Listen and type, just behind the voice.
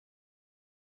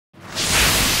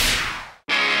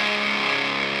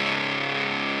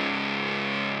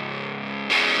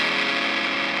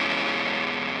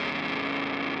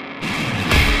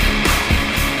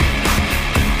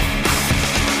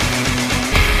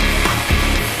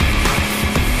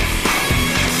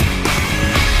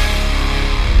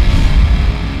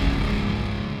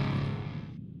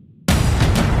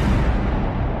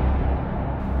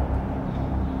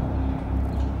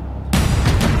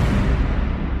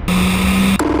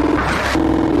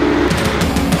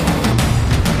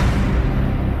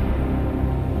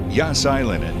Yas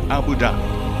Island in Abu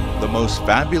Dhabi, the most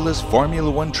fabulous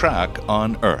Formula One track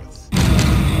on Earth.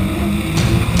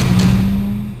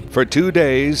 For 2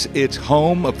 days, it's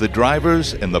home of the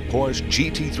drivers in the Porsche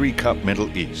GT3 Cup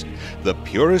Middle East, the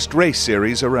purest race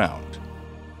series around.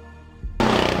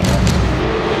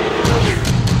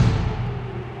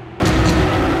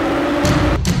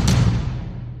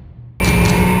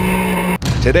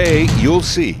 Today, you'll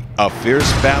see a fierce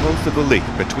battle for the lead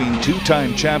between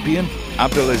two-time champion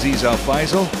Abdelaziz Al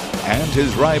Faisal and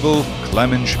his rival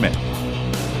Clement Schmidt.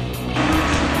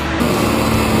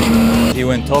 He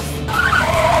went off.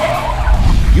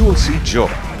 You will see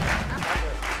joy.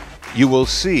 You will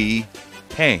see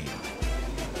pain.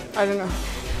 I don't know.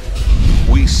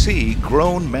 We see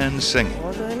grown men singing.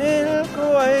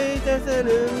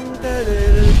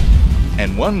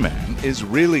 And one man is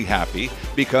really happy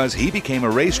because he became a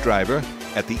race driver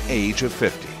at the age of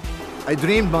 50. I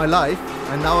dreamed my life,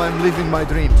 and now I'm living my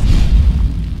dream.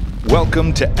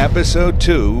 Welcome to episode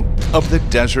 2 of the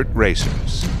Desert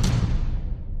Racers.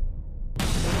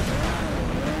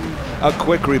 A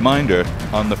quick reminder,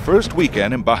 on the first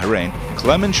weekend in Bahrain,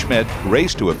 Clement Schmidt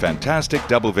raced to a fantastic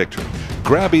double victory,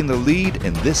 grabbing the lead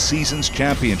in this season's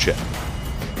championship.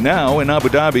 Now in Abu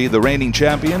Dhabi, the reigning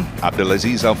champion,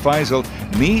 Abdelaziz Al Faisal,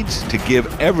 needs to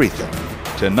give everything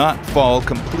to not fall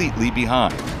completely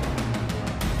behind.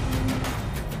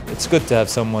 It's good to have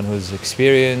someone who's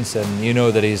experienced and you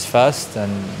know that he's fast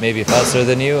and maybe faster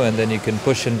than you, and then you can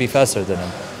push and be faster than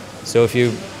him. So if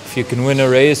you can win a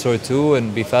race or two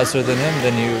and be faster than him,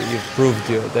 then you've proved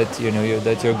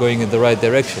that you're going in the right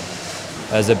direction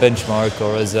as a benchmark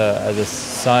or as a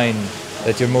sign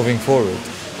that you're moving forward.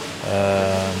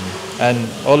 And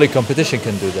only competition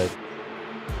can do that.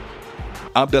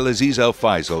 Abdelaziz Al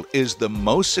Faisal is the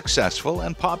most successful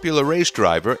and popular race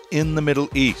driver in the Middle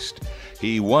East.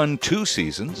 He won 2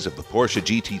 seasons of the Porsche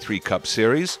GT3 Cup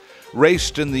Series,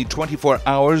 raced in the 24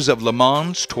 Hours of Le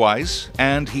Mans twice,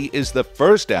 and he is the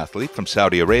first athlete from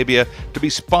Saudi Arabia to be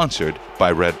sponsored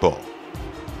by Red Bull.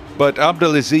 But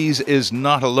Abdelaziz is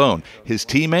not alone. His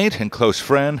teammate and close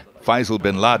friend, Faisal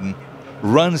bin Laden,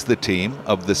 runs the team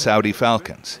of the Saudi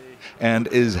Falcons and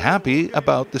is happy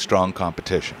about the strong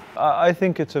competition. I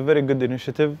think it's a very good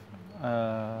initiative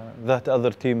that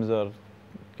other teams are,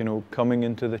 coming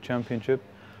into the championship.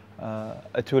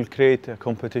 It will create a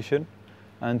competition,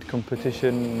 and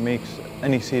competition makes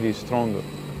any series stronger.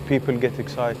 People get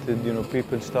excited,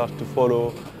 people start to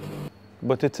follow,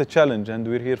 but it's a challenge, and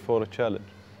we're here for a challenge.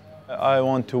 I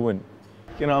want to win.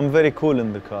 I'm very cool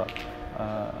in the car.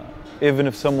 Even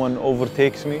if someone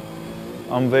overtakes me,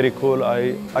 I'm very cool.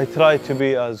 I try to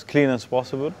be as clean as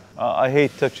possible. I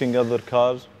hate touching other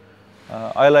cars.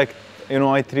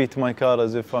 I treat my car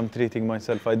as if I'm treating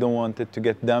myself. I don't want it to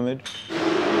get damaged.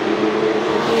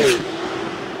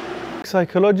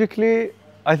 Psychologically,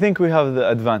 I think we have the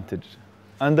advantage.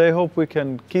 And I hope we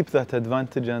can keep that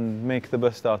advantage and make the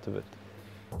best out of it.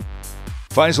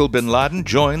 Faisal bin Laden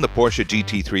joined the Porsche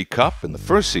GT3 Cup in the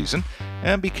first season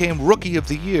and became Rookie of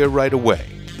the Year right away.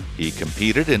 He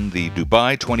competed in the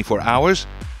Dubai 24 Hours,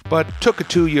 but took a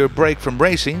 2-year break from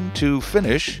racing to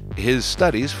finish his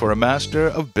studies for a Master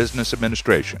of Business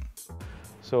Administration.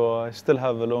 So I still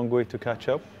have a long way to catch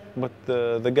up, but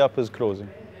the gap is closing.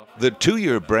 The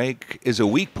 2-year break is a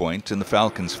weak point in the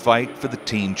Falcons' fight for the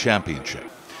team championship.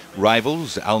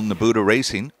 Rivals Al Nabuda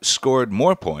Racing scored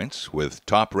more points with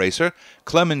top racer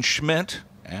Clement Schmidt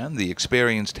and the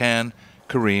experienced hand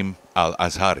Karim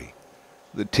Al-Azhari.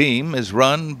 The team is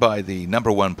run by the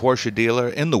 #1 Porsche dealer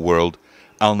in the world,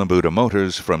 Al Nabuda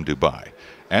Motors from Dubai,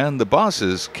 and the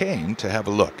bosses came to have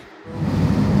a look.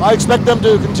 I expect them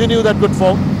to continue that good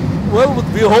form. Well,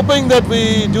 we're hoping that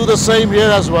we do the same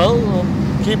here as well,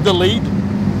 keep the lead.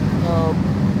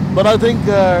 But I think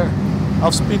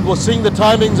I've been seeing the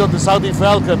timings of the Saudi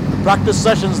Falcon, the practice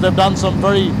sessions. They've done some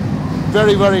very,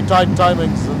 very tight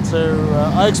timings, and so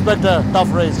I expect a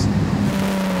tough race.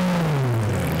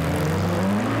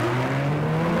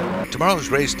 Tomorrow's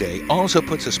race day also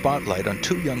puts a spotlight on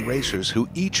 2 young racers who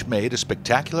each made a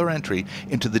spectacular entry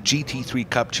into the GT3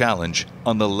 Cup Challenge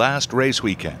on the last race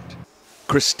weekend.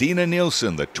 Christina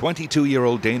Nielsen, the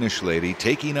 22-year-old Danish lady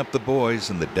taking up the boys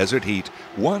in the desert heat,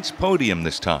 wants podium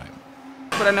this time.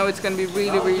 But I know it's going to be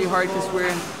really hard because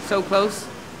we're so close.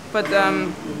 But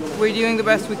we're doing the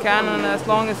best we can, and as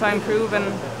long as I improve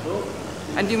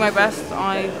and do my best,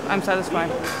 I'm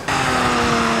satisfied.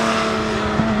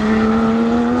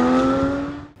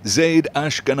 Zaid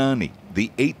Ashkanani,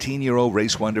 the 18-year-old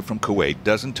race wonder from Kuwait,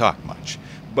 doesn't talk much,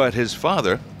 but his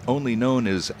father, only known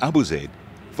as Abu Zaid,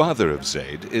 father of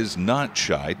Zaid, is not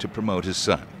shy to promote his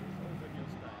son.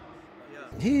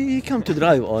 He come to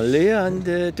drive only and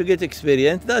to get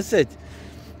experience, that's it.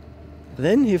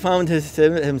 Then he found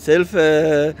himself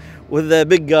with the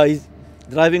big guys,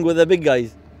 driving with the big guys.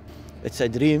 It's a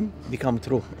dream become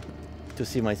true to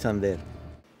see my son there.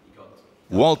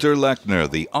 Walter Lechner,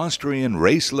 the Austrian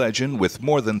race legend with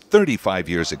more than 35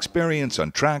 years' experience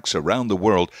on tracks around the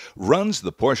world, runs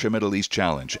the Porsche Middle East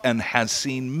Challenge and has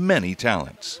seen many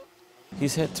talents.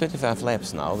 He's had 25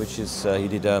 laps now, which is, he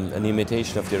did an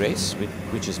imitation of the race,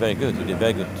 which is very good. He did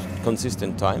very good,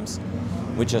 consistent times.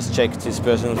 We just checked his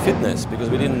personal fitness because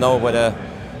we didn't know whether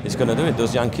he's going to do it.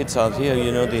 Those young kids out here,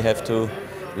 they have to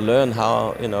learn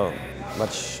how,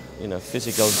 much,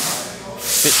 physical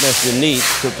fitness you need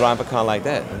to drive a car like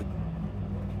that.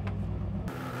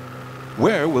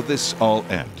 Where will this all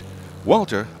end?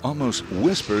 Walter almost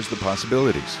whispers the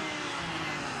possibilities.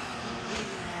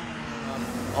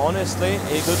 Honestly,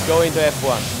 he could go into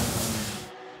F1.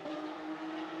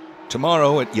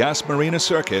 Tomorrow at Yas Marina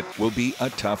Circuit will be a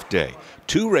tough day.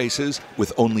 2 races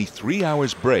with only 3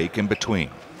 hours break in between.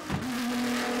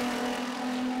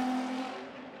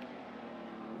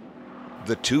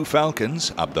 The 2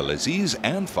 Falcons, Abdelaziz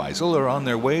and Faisal, are on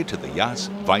their way to the Yas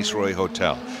Viceroy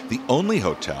Hotel, the only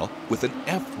hotel with an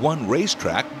F1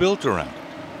 racetrack built around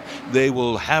it. They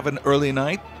will have an early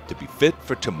night to be fit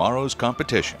for tomorrow's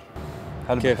competition.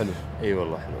 كيف؟ اي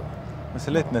والله حلو. بس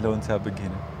ليتنا لو نسابق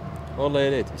هنا. والله يا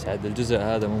ليت بس عاد الجزء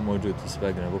هذا مو موجود في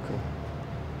سباقنا بكره.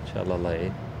 ان شاء الله الله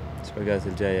يعين. السباقات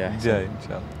الجايه احسن. جاي ان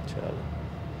شاء الله. ان شاء الله.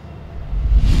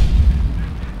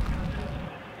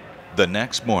 The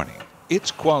next morning,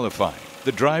 it's qualifying.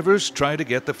 The drivers try to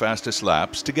get the fastest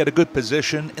laps to get a good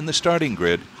position in the starting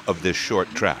grid of this short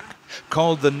track,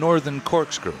 called the Northern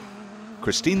Corkscrew.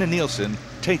 Christina Nielsen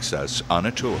takes us on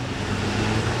a tour.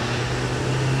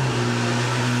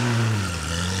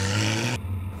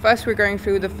 First, we're going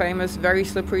through the famous, very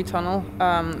slippery tunnel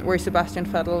where Sebastian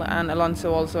Vettel and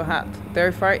Alonso also had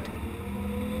their fight.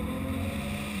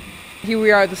 Here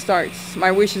we are at the starts. My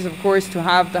wish is, of course, to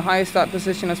have the highest start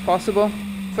position as possible.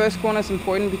 First corner is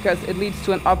important because it leads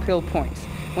to an uphill point.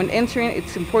 When entering,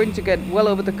 it's important to get well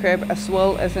over the curb as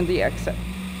well as in the exit.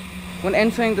 When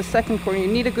entering the second corner, you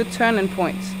need a good turn-in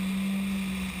point.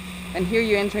 And here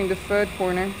you're entering the third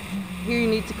corner. Here you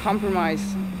need to compromise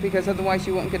because otherwise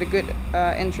you won't get a good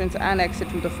entrance and exit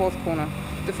from the fourth corner.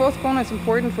 The fourth corner is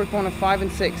important for corner 5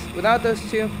 and 6. Without those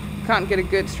two, you can't get a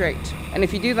good straight. And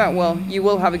if you do that well, you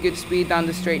will have a good speed down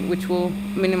the straight, which will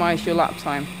minimize your lap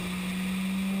time.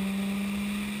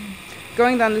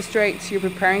 Going down the straight, you're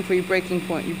preparing for your braking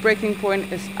point. Your braking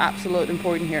point is absolutely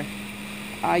important here.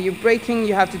 Your braking,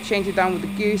 you have to change it down with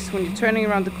the gears. When you're turning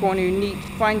around the corner, you need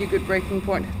to find your good braking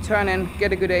point, turn in,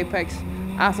 get a good apex.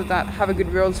 After that, have a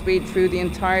good roll speed through the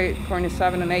entire corner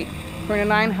 7 and 8. Corner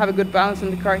 9, have a good balance in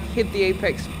the car, hit the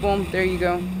apex, boom, there you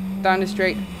go. Down the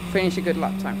straight, finish a good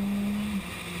lap time.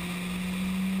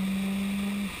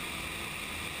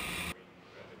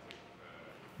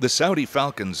 The Saudi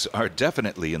Falcons are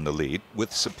definitely in the lead,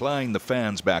 with supplying the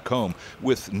fans back home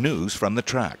with news from the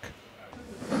track.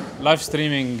 لايف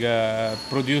ستريمينج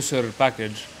بروديوسر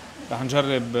باكج رح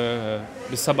نجرب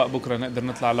بالسبق بكره نقدر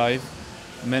نطلع لايف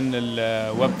من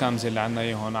الويب كامز اللي عندنا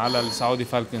اياهم على السعودي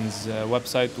فالكنز ويب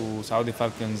سايت وسعودي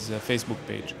فالكنز فيسبوك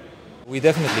بيج. We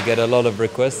definitely get a lot of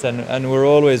requests and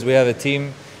we have a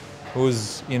team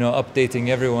who's updating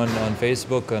everyone on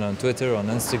Facebook and on Twitter, on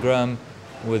Instagram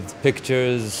with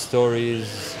pictures,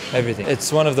 stories, everything.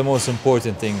 It's one of the most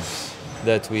important things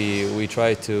that we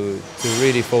try to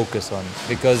really focus on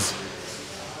because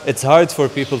it's hard for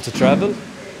people to travel,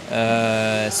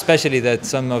 especially that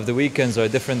some of the weekends are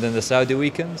different than the Saudi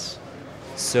weekends.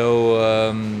 So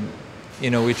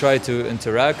we try to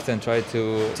interact and try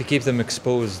to keep them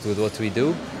exposed with what we do,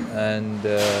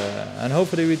 and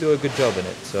hopefully we do a good job in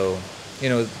it. So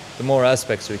the more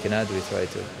aspects we can add, we try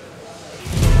to.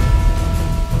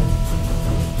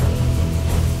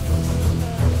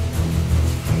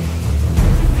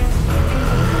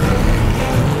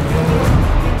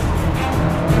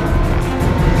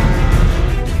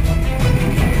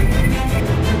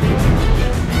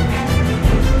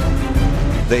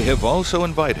 They have also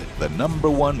invited the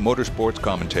 #1 motorsports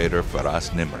commentator Faras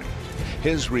Nimri.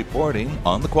 His reporting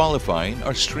on the qualifying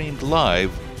are streamed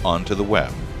live onto the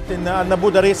web. In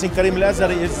Nabuda Racing, Karim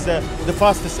Al-Azhari is the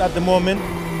fastest at the moment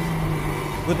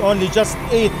with only just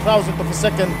 0.08 of a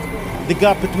second the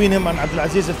gap between him and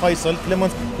Abdelaziz Al-Faisal.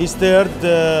 Clemens, he's third.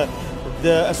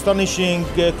 The astonishing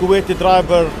Kuwaiti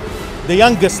driver, the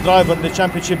youngest driver in the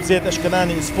championship, Zaid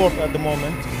is fourth at the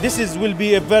moment. This will be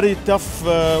a very tough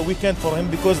weekend for him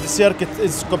because the circuit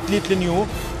is completely new,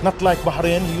 not like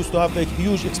Bahrain. He used to have a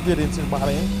huge experience in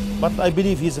Bahrain. but I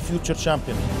believe he's a future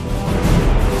champion.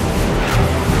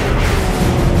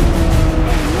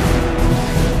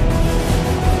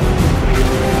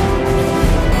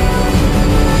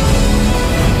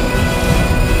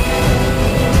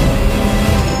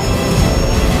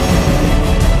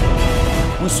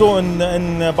 We saw in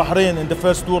Bahrain in the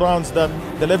first 2 rounds that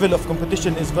the level of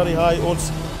competition is very high.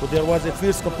 Also, there was a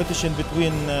fierce competition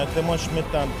between Clement Schmidt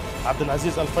and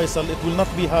Abdulaziz Al Faisal. It will not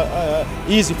be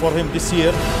easy for him this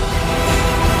year.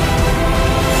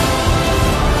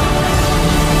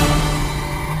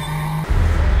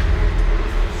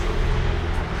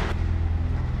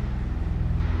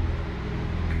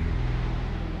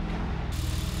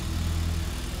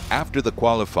 After the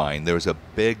qualifying, there's a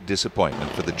big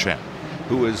disappointment for the champ,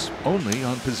 who is only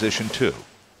on position 2.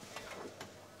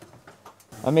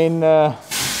 I mean,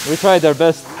 we tried our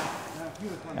best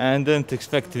and didn't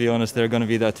expect, to be honest, they're going to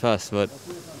be that fast, but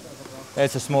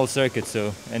it's a small circuit,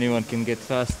 so anyone can get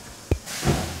fast.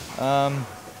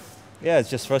 Yeah, it's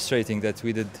just frustrating that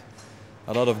we did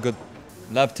a lot of good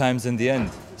lap times in the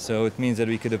end, so it means that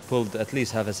we could have pulled at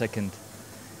least half a second,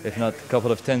 if not a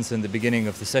couple of tenths in the beginning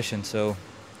of the session, so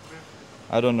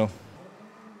I don't know.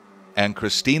 And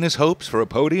Christina's hopes for a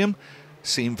podium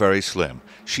seem very slim.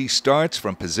 She starts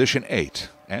from position 8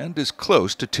 and is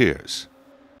close to tears.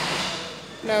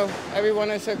 No,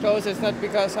 everyone is so close. It's not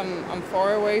because I'm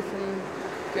far away from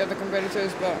the other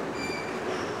competitors, but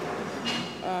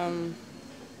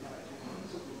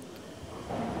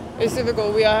it's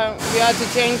difficult. We had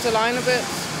to change the line a bit,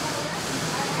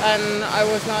 and I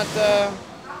was not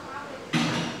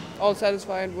all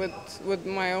satisfied with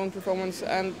my own performance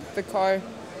and the car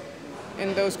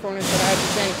in those corners that I had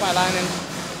to change my line, and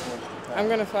I'm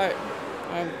gonna fight.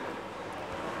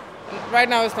 Right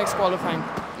now it's next qualifying,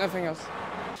 nothing else.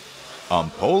 On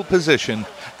pole position,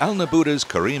 Al Nabuta's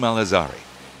Karim Al Azari.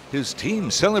 His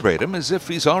team celebrate him as if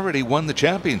he's already won the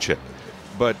championship.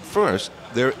 But first,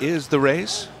 there is the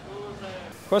race.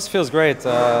 Of course, it feels great,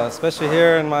 especially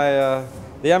here in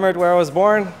the Emirate where I was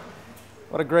born.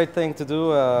 What a great thing to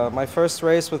do. My first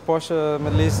race with Porsche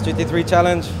Middle East GT3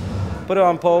 Challenge. Put it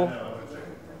on pole.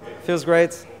 Feels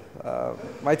great.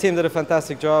 My team did a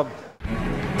fantastic job.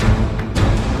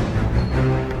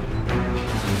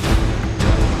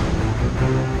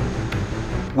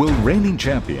 Will reigning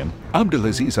champion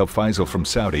Abdulaziz Al Faisal from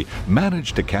Saudi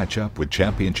manage to catch up with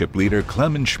championship leader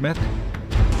Clement Schmidt?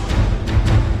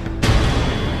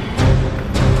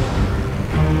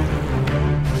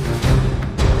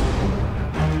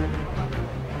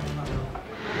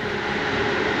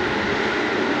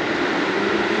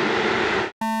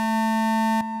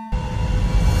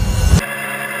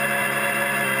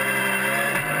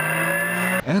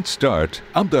 At start,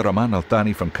 Abdurrahman Al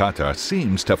Thani from Qatar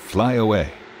seems to fly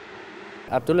away.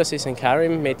 Abdulaziz and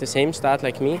Karim made the same start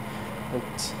like me, and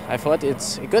I thought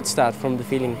it's a good start from the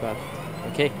feeling, but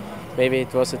okay, maybe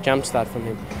it was a jump start from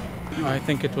him. I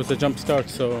think it was a jump start,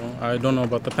 so I don't know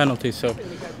about the penalty, so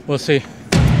we'll see.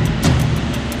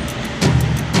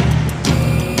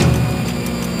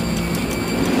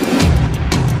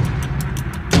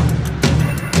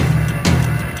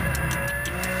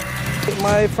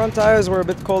 My front tires were a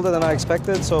bit colder than I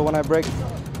expected, so when I braked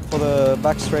for the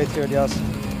back straight here, just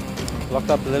locked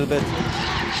up a little bit.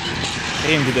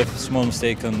 Karim did a small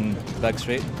mistake on back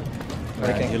straight.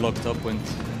 He locked up, went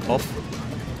off.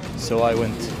 So I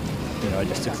went, I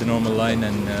just took the normal line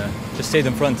and just stayed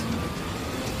in front.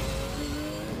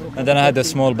 And then I had a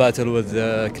small battle with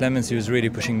Clemens. He was really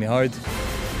pushing me hard.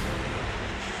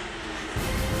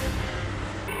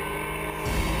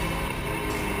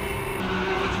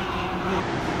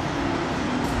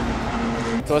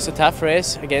 It was a tough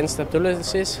race against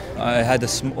Abdulaziz. I had a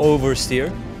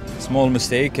oversteer, small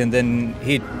mistake, and then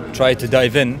he tried to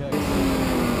dive in.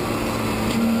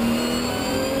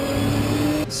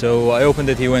 So I opened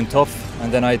it, he went off,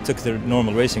 and then I took the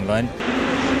normal racing line.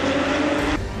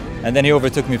 And then he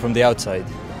overtook me from the outside.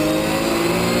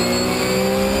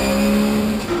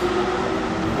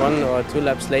 1 or 2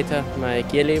 laps later, my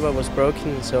gear lever was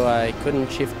broken, so I couldn't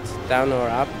shift down or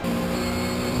up.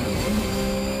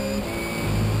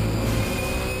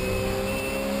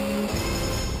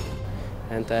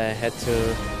 And I had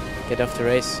to get off the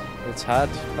race. It's hard,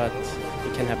 but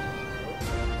it can happen.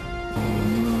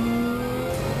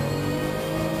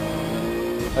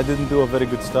 I didn't do a very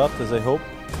good start as I hoped.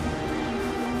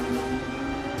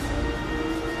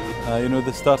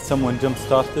 The start someone jump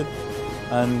started,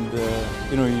 and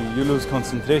you lose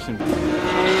concentration.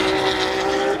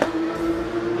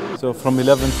 So from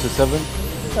 11 to 7,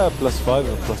 +5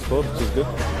 or +4, which is good.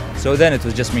 So then it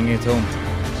was just bringing it home.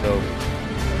 So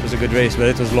it was a good race, but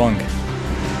it was long.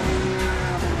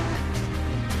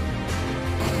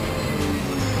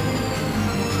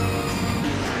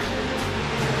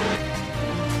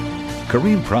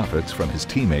 Karim profits from his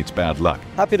teammates' bad luck.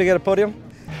 Happy to get a podium.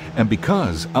 And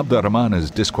because Abdurrahman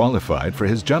is disqualified for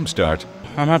his jump start,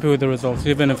 I'm happy with the results,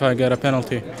 even if I get a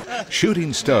penalty.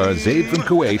 shooting star Zaid from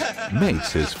Kuwait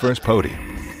makes his first podium,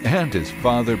 and his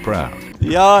father proud.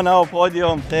 Yeah, now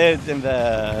podium, third in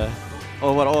the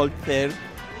overall third,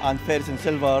 and first in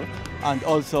silver, and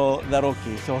also the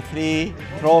rookie. So 3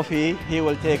 trophy he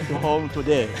will take to home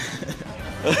today.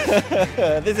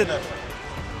 This is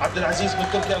Abdulaziz bin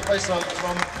Turki Al Faisal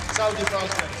from Saudi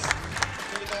Falcons.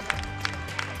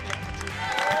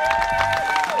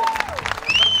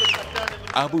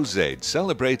 Abu Zaid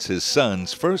celebrates his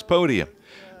son's first podium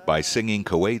by singing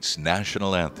Kuwait's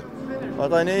national anthem.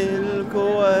 وطني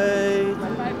الكويت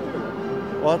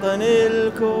وطني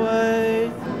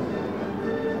الكويت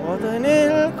وطني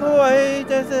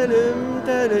الكويت سلمت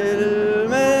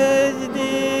للمجد.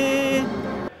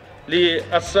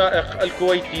 للسائق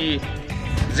الكويتي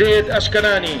زيد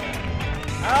أشكناني.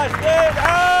 عاش زيد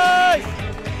عاش.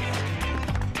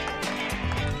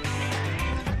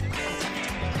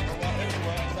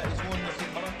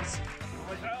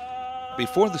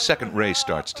 Before the second race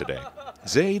starts today,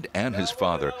 Zaid and his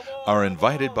father are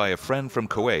invited by a friend from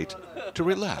Kuwait to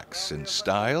relax in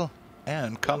style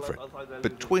and comfort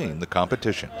between the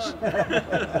competitions.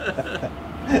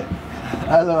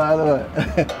 هلا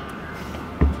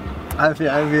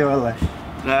عافية والله.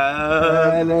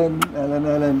 أهلا.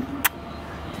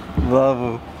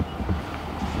 Bravo.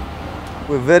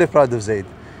 We're very proud of Zaid.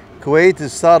 Kuwait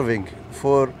is starving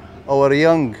for our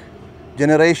young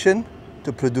generation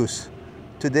to produce.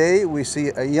 Today we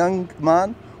see a young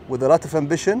man with a lot of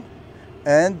ambition,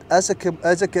 and as a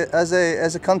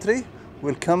country,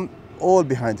 we'll come all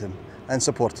behind him and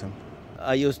support him.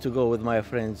 I used to go with my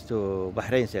friends to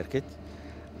Bahrain circuit,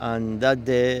 and that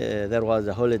day there was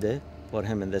a holiday for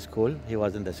him in the school. He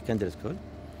was in the secondary school.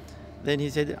 Then he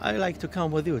said, "I'd like to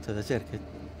come with you to the circuit."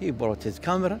 He brought his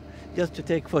camera just to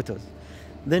take photos.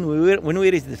 Then when we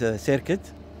reached the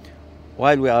circuit,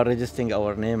 while we are registering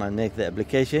our name and make the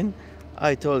application,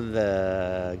 I told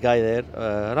the guy there,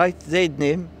 write Zaid's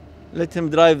name, let him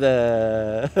drive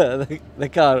the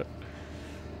car.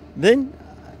 Then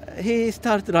he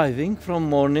started driving from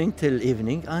morning till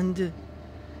evening, and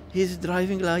he's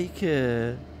driving like,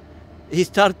 he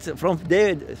starts from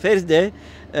first day,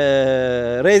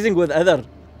 racing with other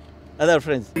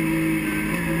friends.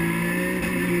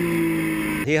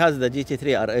 He has the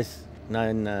GT3 RS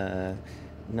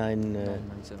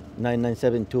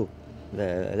 9972,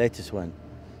 the latest one.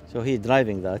 So he's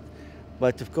driving that.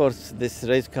 But of course, this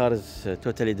race car is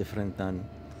totally different than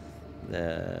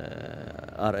the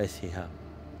RS he has.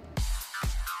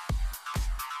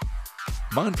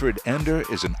 Manfred Ender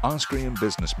is an Austrian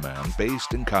businessman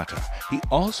based in Qatar. He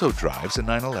also drives a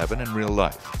 911 in real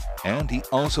life, and he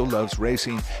also loves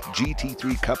racing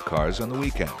GT3 Cup cars on the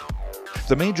weekend.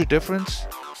 The major difference?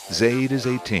 Zaid is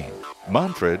 18.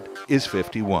 Manfred is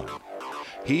 51.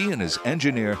 He and his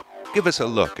engineer give us a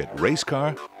look at race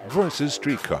car versus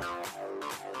street car.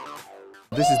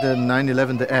 This is the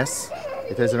 911, the S.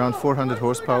 It has around 400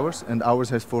 horsepower, and ours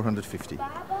has 450.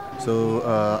 So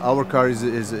our car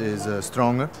is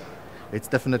stronger. It's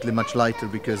definitely much lighter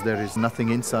because there is nothing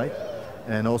inside.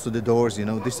 And also the doors, you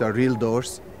know, these are real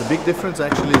doors. The big difference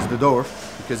actually is the door,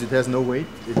 because it has no weight.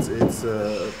 It's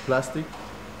plastic,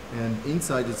 and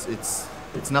inside it's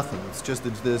nothing. It's just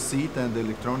the seat and the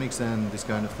electronics and this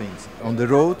kind of things. On the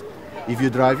road,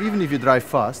 even if you drive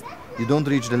fast, you don't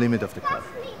reach the limit of the car.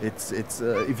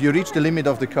 If you reach the limit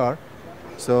of the car,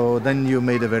 so then you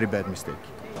made a very bad mistake.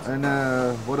 And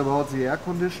what about the air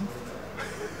condition?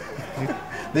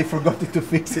 They forgot to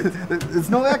fix it. It's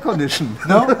no air condition.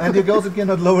 No, and you also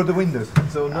cannot lower the windows.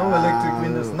 So no electric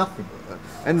windows, nothing.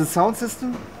 And the sound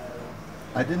system?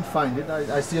 I didn't find it.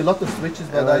 I see a lot of switches,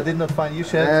 but I did not find. You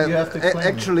have to explain.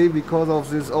 Actually, because of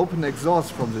this open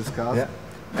exhaust from this car, yeah,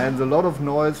 and a lot of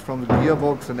noise from the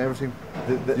gearbox and everything,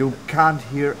 you can't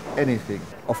hear anything.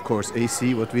 Of course,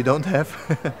 AC, what we don't have.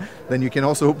 Then you can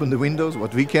also open the windows,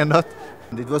 what we cannot.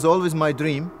 And it was always my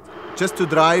dream, just to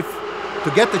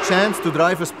get the chance to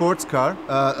drive a sports car,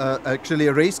 actually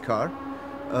a race car,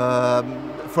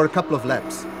 for a couple of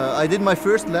laps. I did my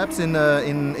first laps in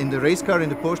the race car, in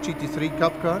the Porsche GT3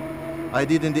 Cup car. I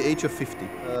did in the age of 50.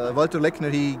 Walter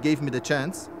Lechner, he gave me the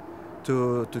chance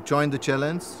to join the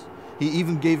challenge. He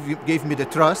even gave me the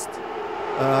trust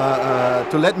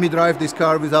to let me drive this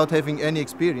car without having any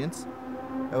experience.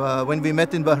 When we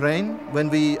met in Bahrain,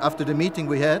 after the meeting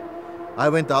we had, I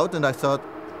went out and I thought,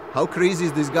 how crazy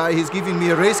is this guy? He's giving me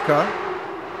a race car.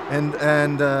 And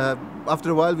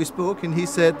after a while we spoke, and he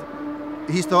said,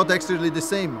 he thought actually the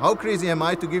same. How crazy am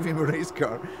I to give him a race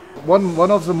car?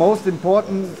 One of the most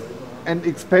important and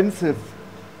expensive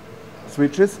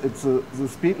switches, it's the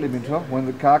speed limiter. When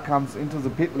the car comes into the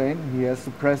pit lane, he has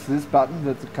to press this button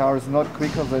that the car is not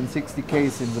quicker than 60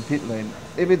 k's in the pit lane.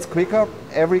 If it's quicker,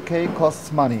 every k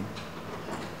costs money.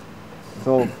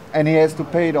 So, and he has to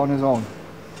pay it on his own.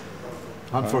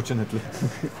 Unfortunately.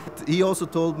 He also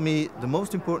told me the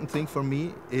most important thing for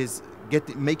me is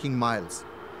making miles.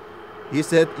 He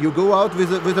said, you go out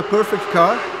with a perfect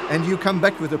car and you come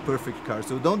back with a perfect car.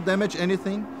 So don't damage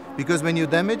anything, because when you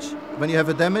have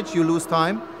a damage, you lose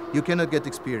time, you cannot get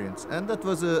experience. And that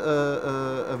was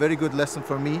a very good lesson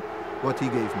for me, what he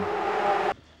gave me.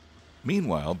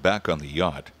 Meanwhile, back on the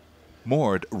yacht,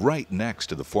 moored right next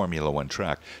to the Formula One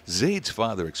track, Zaid's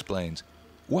father explains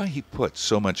why he put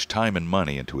so much time and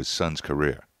money into his son's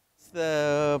career.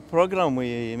 The program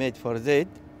we made for Zaid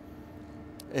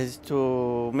is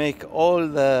to make all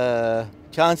the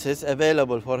chances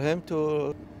available for him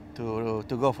to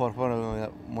go for Formula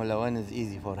One is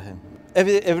easy for him.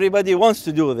 Everybody wants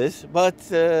to do this, but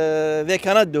they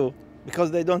cannot do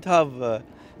because they don't have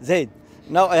Zaid.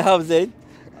 Now I have Zaid,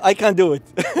 I can do it.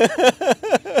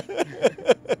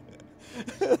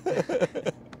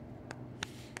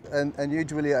 And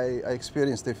usually I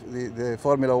experience the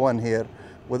Formula One here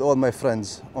with all my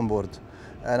friends on board.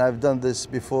 And I've done this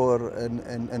before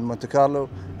in Monte Carlo,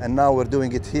 and now we're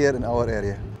doing it here in our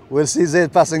area. We'll see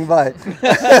Zaid passing by.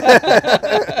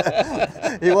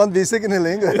 He won't be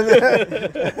signaling.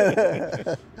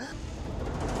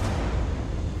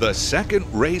 The second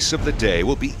race of the day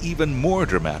will be even more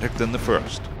dramatic than the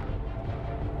first.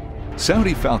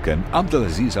 Saudi Falcon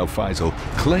Abdulaziz Al Faisal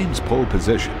claims pole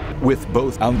position, with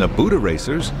both Al Nabuda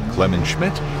racers Clement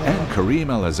Schmidt and Karim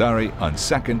Al Azari on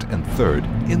second and third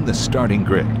in the starting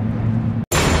grid.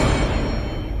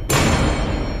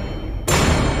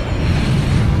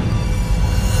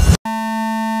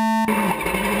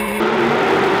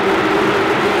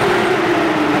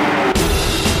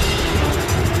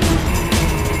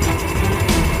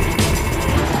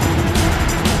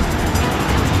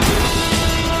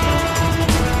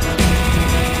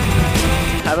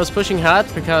 I was pushing hard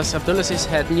because Abdulaziz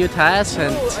had new tires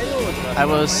and I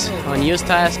was on used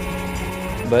tires.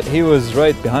 But he was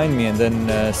right behind me, and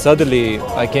then suddenly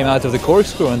I came out of the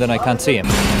corkscrew and then I can't see him.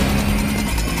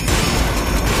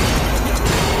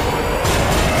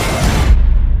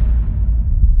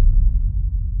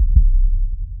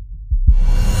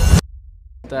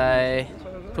 I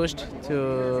pushed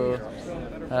to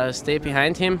stay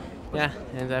behind him, yeah,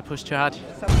 and I pushed too hard.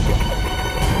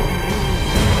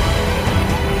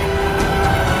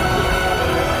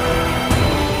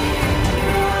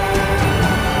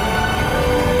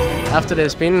 After the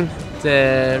spin,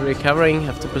 the recovering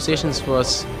of the positions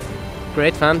was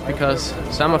great fun because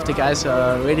some of the guys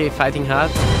are really fighting hard.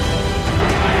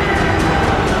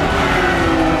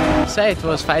 Zaid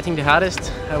was fighting the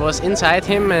hardest. I was inside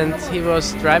him and he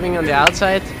was driving on the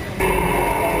outside.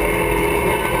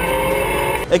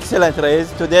 Excellent race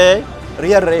today,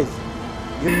 real race.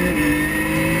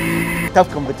 Tough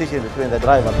competition between the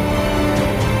drivers.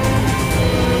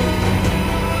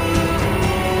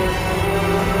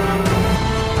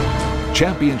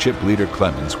 Championship leader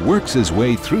Clemens works his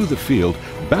way through the field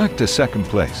back to second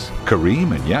place.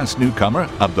 Karim and Yas newcomer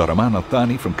Abdurrahman Al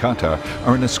Thani from Qatar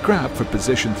are in a scrap for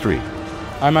position 3.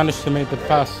 I managed to make it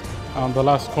pass on the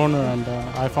last corner, and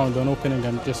I found an opening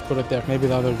and just put it there. Maybe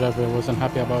the other driver wasn't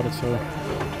happy about it, so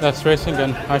that's racing,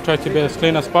 and I tried to be as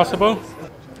clean as possible.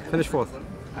 Finish fourth.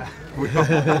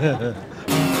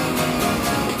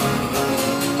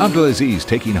 Abdulaziz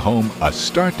taking home a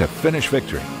start-to-finish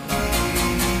victory.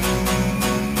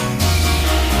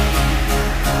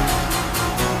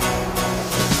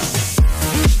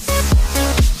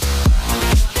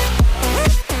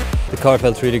 The car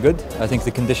felt really good. I think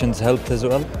the conditions helped as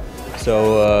well.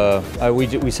 So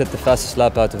we set the fastest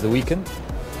lap out of the weekend.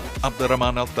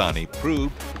 Abdurrahman Al Thani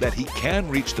proved that he can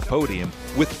reach the podium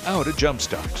without a jump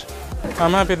start.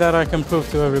 I'm happy that I can prove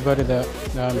to everybody that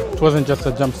it wasn't just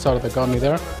a jump start that got me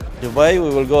there. Dubai, we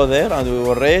will go there and we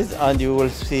will race, and you will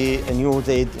see a new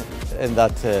Zaid in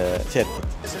that circuit.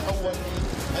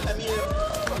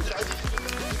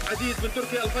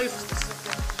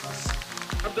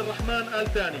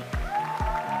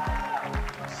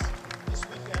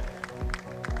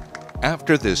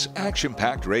 After this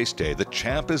action-packed race day, the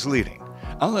champ is leading.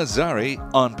 Al Azari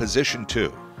on position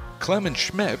 2. Clement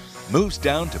Schmidt moves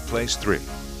down to place 3.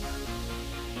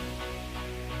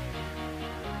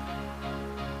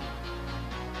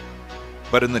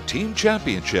 But in the team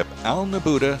championship, Al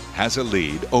Nabuda has a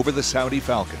lead over the Saudi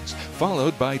Falcons,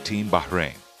 followed by Team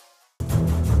Bahrain.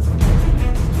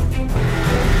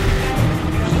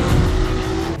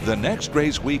 The next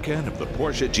race weekend of the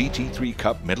Porsche GT3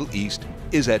 Cup Middle East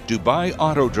is at Dubai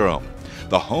Autodrome,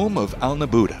 the home of Al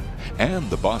Nabuda, and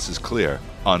the boss is clear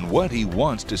on what he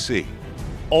wants to see.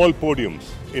 All podiums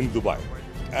in Dubai.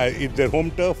 It's their home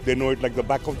turf, they know it like the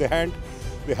back of their hand,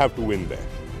 they have to win there.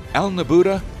 Al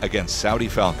Nabuda against Saudi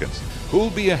Falcons, who'll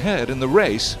be ahead in the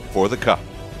race for the Cup.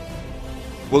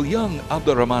 Will young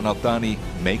Abdurrahman Al Thani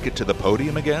make it to the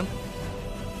podium again?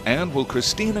 And will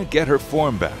Christina get her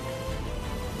form back?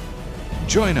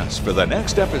 Join us for the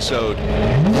next episode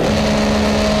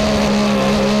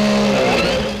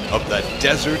of the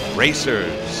Desert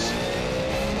Racers.